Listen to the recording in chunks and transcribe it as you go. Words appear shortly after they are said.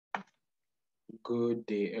Good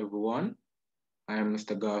day, everyone. I am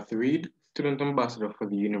Mr. Garth Reed, Student Ambassador for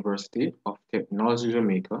the University of Technology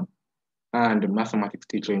Jamaica and Mathematics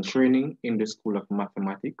Teacher in Training in the School of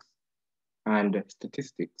Mathematics and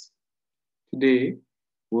Statistics. Today,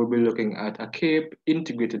 we'll be looking at a CAPE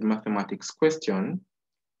Integrated Mathematics question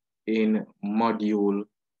in Module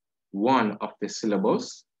 1 of the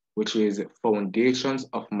syllabus, which is Foundations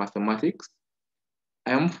of Mathematics.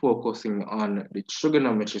 I am focusing on the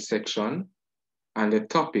trigonometry section, and the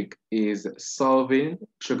topic is solving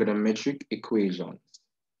trigonometric equations.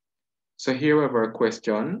 So here we have our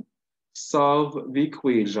question. Solve the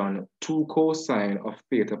equation 2 cosine of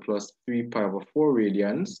theta plus 3 pi over 4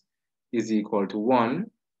 radians is equal to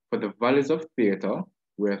 1 for the values of theta,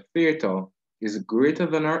 where theta is greater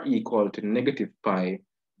than or equal to negative pi,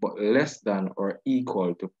 but less than or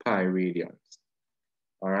equal to pi radians.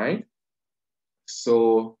 All right?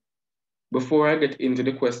 So before I get into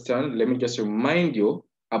the question, let me just remind you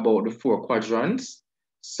about the 4 quadrants.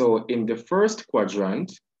 So in the first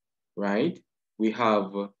quadrant, right, we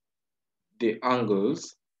have the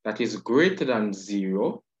angles that is greater than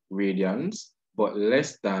 0 radians, but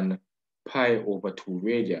less than pi over 2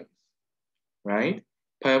 radians, right?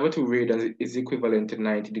 Pi over 2 radians is equivalent to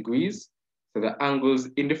 90 degrees. So the angles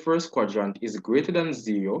in the first quadrant is greater than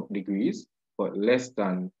 0 degrees, but less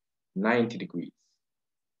than 90 degrees.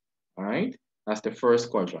 All right, that's the first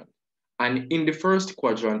quadrant. And in the first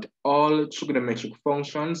quadrant, all trigonometric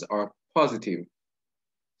functions are positive.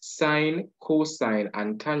 Sine, cosine,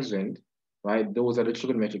 and tangent, right? Those are the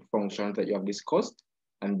trigonometric functions that you have discussed,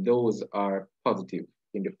 and those are positive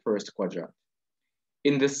in the first quadrant.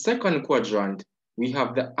 In the second quadrant, we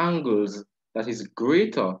have the angles that is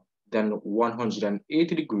greater than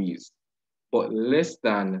 180 degrees, but less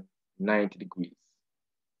than 90 degrees.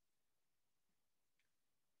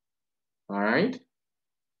 All right?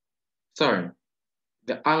 Sorry,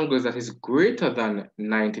 the angles that is greater than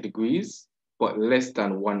 90 degrees, but less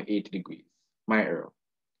than 180 degrees. My error.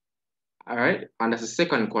 All right, and that's the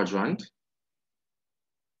second quadrant.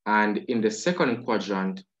 And in the second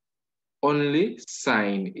quadrant, only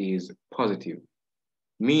sine is positive,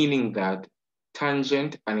 meaning that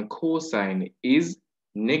tangent and cosine is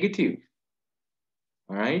negative.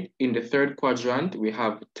 All right, in the third quadrant, we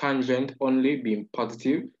have tangent only being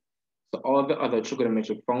positive. So all the other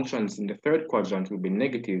trigonometric functions in the third quadrant will be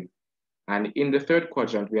negative. And in the third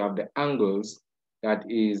quadrant, we have the angles that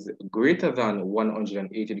is greater than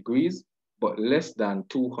 180 degrees, but less than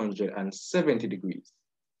 270 degrees.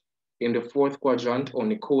 In the fourth quadrant,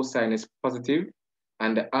 only cosine is positive,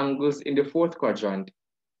 and the angles in the fourth quadrant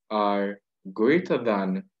are greater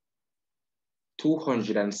than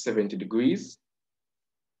 270 degrees,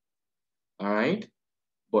 all right,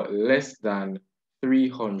 but less than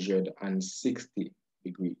 360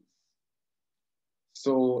 degrees.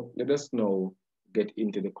 So let us now get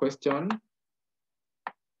into the question.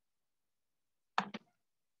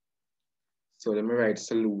 So let me write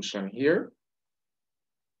solution here.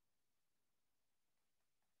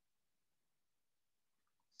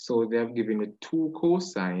 So they have given a 2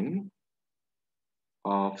 cosine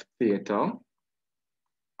of theta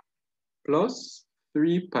plus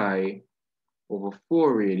 3 pi over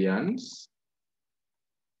 4 radians,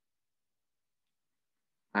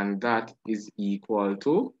 and that is equal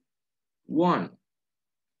to 1.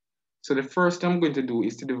 So the first thing I'm going to do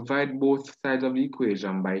is to divide both sides of the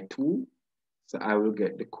equation by 2. So I will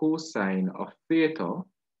get the cosine of theta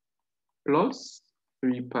plus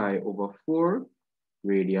 3 pi over 4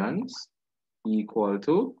 radians equal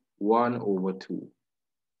to 1 over 2.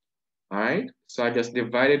 All right, so I just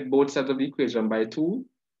divided both sides of the equation by 2,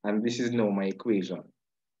 and this is now my equation.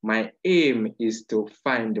 My aim is to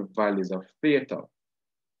find the values of theta.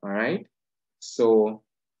 All right, so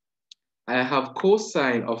I have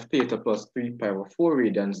cosine of theta plus 3 pi over 4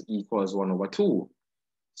 radians equals 1 over 2.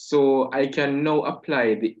 So I can now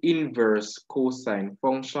apply the inverse cosine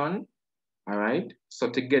function. All right, so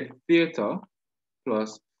to get theta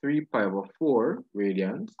plus 3 pi over 4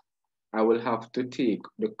 radians, I will have to take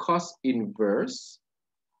the cos inverse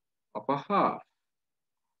of a half.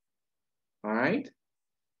 All right,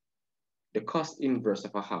 the cos inverse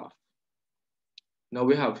of a half. Now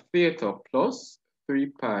we have theta plus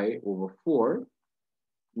 3 pi over 4.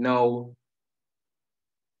 Now,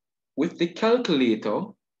 with the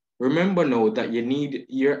calculator, remember now that you need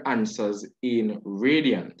your answers in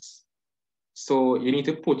radians. So you need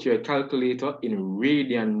to put your calculator in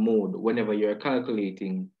radian mode whenever you're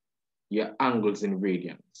calculating your angles in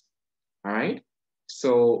radians. All right?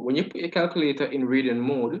 So when you put your calculator in radian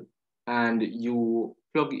mode and you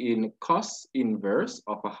plug in cos inverse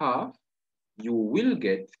of a half, you will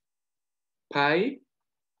get pi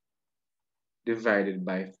divided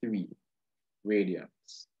by 3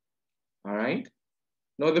 radians. All right?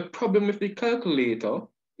 Now, the problem with the calculator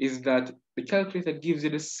is that the calculator gives you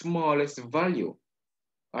the smallest value.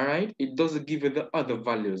 All right? It doesn't give you the other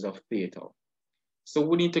values of theta. So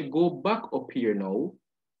we need to go back up here now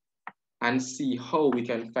and see how we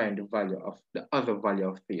can find the value of the other value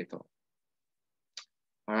of theta.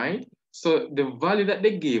 All right? So the value that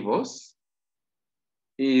they gave us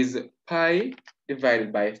is pi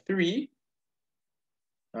divided by 3.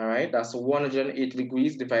 All right, that's 180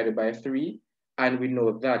 degrees divided by 3. And we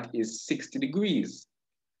know that is 60 degrees.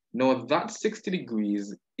 Now that 60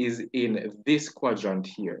 degrees is in this quadrant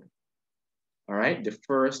here. All right, the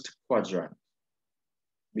first quadrant.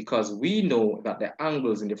 Because we know that the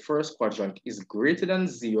angles in the first quadrant is greater than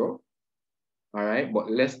 0, all right, but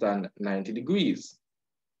less than 90 degrees.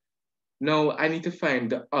 Now I need to find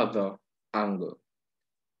the other angle.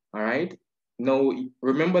 All right. Now,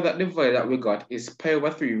 remember that the value that we got is pi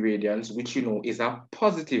over 3 radians, which you know is a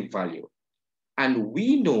positive value. And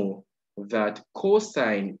we know that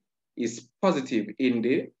cosine is positive in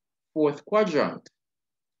the fourth quadrant.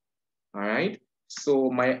 All right.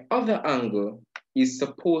 So my other angle is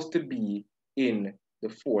supposed to be in the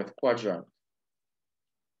fourth quadrant.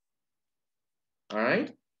 All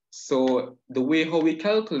right. So the way how we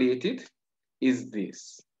calculate it is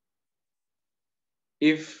this.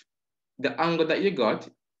 If the angle that you got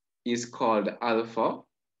is called alpha,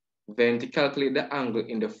 then to calculate the angle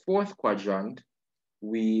in the fourth quadrant,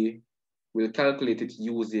 we will calculate it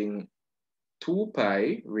using 2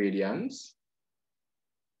 pi radians,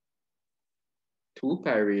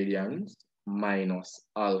 minus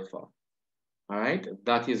alpha. All right,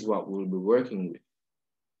 that is what we'll be working with.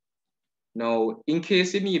 Now, in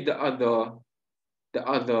case you need the other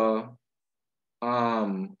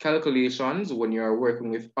calculations when you're working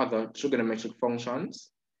with other trigonometric functions,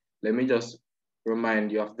 let me just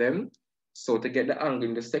remind you of them. So to get the angle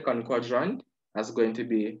in the second quadrant, that's going to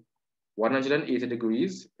be 180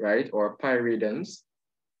 degrees, right? Or pi radians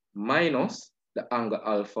minus the angle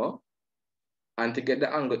alpha. And to get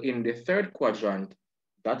the angle in the third quadrant,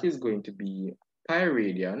 that is going to be pi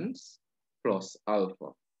radians plus alpha.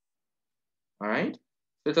 All right?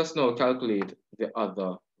 Let us now calculate the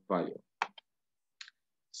other value.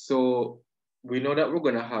 So we know that we're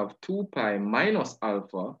going to have 2 pi minus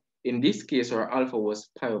alpha. In this case, our alpha was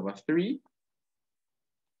pi over 3.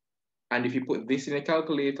 And if you put this in a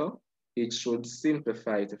calculator, it should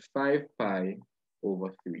simplify to 5 pi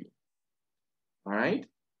over 3. All right?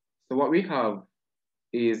 So what we have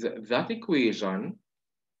is that equation,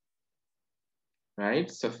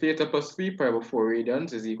 right? So theta plus 3 pi over 4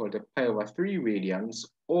 radians is equal to pi over 3 radians,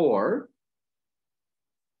 or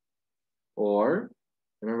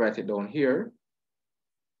let me write it down here,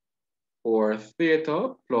 or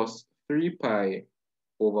theta plus 3 pi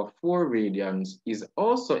over 4 radians is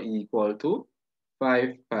also equal to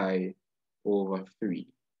 5 pi over 3.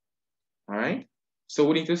 All right? So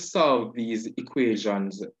we need to solve these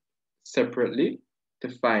equations separately to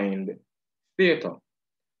find theta.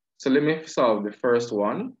 So let me solve the first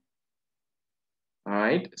one. All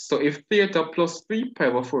right, so if theta plus 3 pi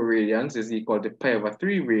over 4 radians is equal to pi over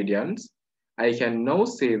 3 radians, I can now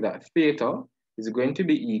say that theta is going to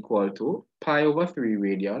be equal to pi over 3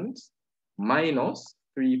 radians minus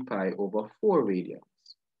 3 pi over 4 radians.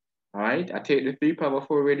 All right, I take the 3 pi over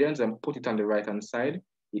 4 radians and put it on the right-hand side.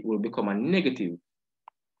 It will become a negative.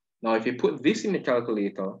 Now, if you put this in the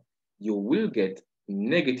calculator, you will get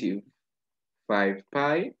negative 5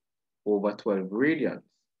 pi over 12 radians.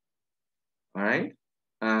 All right,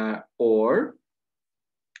 or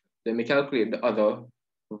let me calculate the other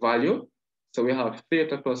value. So we have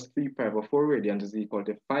theta plus 3 pi over 4 radians is equal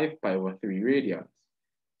to 5 pi over 3 radians.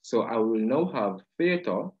 So I will now have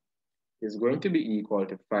theta is going to be equal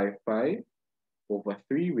to 5 pi over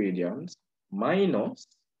 3 radians minus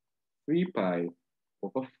 3 pi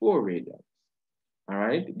over 4 radians. All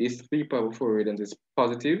right, this 3 pi over 4 radians is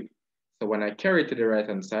positive. So when I carry it to the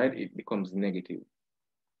right-hand side, it becomes negative.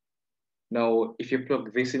 Now, if you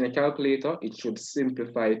plug this in a calculator, it should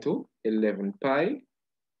simplify to 11 pi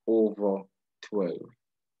over 12.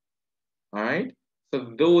 All right,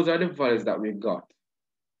 so those are the values that we got.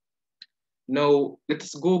 Now,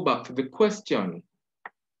 let's go back to the question.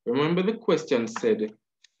 Remember the question said,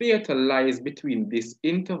 theta lies between this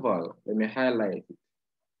interval. Let me highlight it.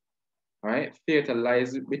 All right, theta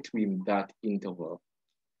lies between that interval.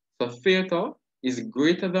 So theta is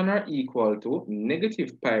greater than or equal to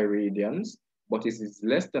negative pi radians, but it is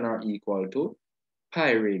less than or equal to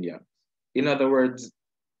pi radians. In other words,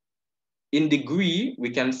 in degree,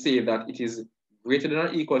 we can say that it is greater than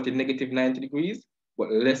or equal to negative 90 degrees,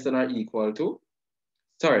 but less than or equal to,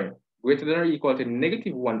 sorry, greater than or equal to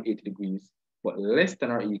negative 180 degrees, but less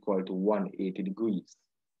than or equal to 180 degrees.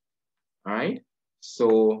 All right,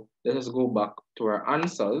 so let us go back to our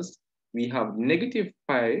answers. We have negative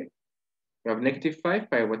pi, we have negative 5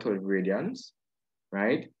 pi over 12 radians,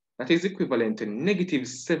 right? That is equivalent to negative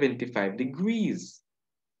 75 degrees,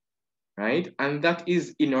 right? And that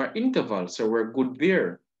is in our interval, so we're good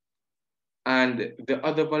there. And the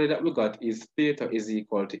other value that we got is theta is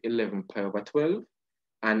equal to 11 pi over 12.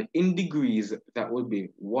 And in degrees, that would be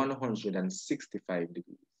 165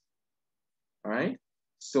 degrees. All right?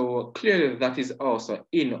 So clearly that is also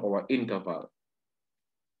in our interval.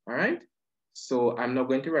 All right? So I'm now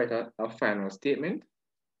going to write a final statement.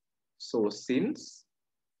 So since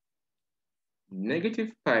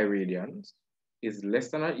negative pi radians is less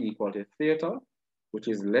than or equal to theta, which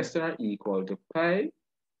is less than or equal to pi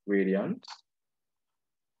radians,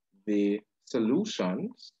 the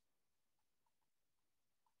solutions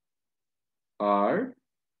are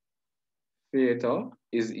theta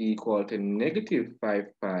is equal to negative 5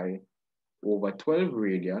 pi over 12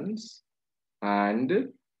 radians, and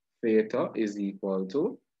theta is equal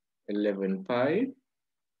to 11 pi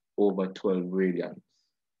over 12 radians.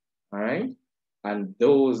 All right? And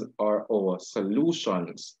those are our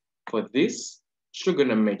solutions for this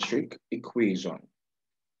trigonometric equation.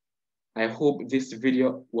 I hope this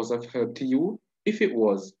video was of help to you. If it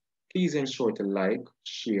was, please ensure to like,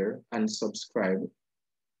 share, and subscribe,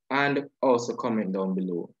 and also comment down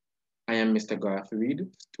below. I am Mr. Garth Reed,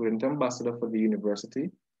 Student Ambassador for the University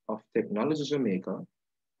of Technology Jamaica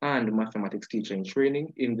and Mathematics Teacher in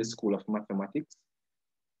Training in the School of Mathematics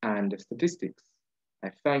and Statistics.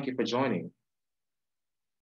 I thank you for joining.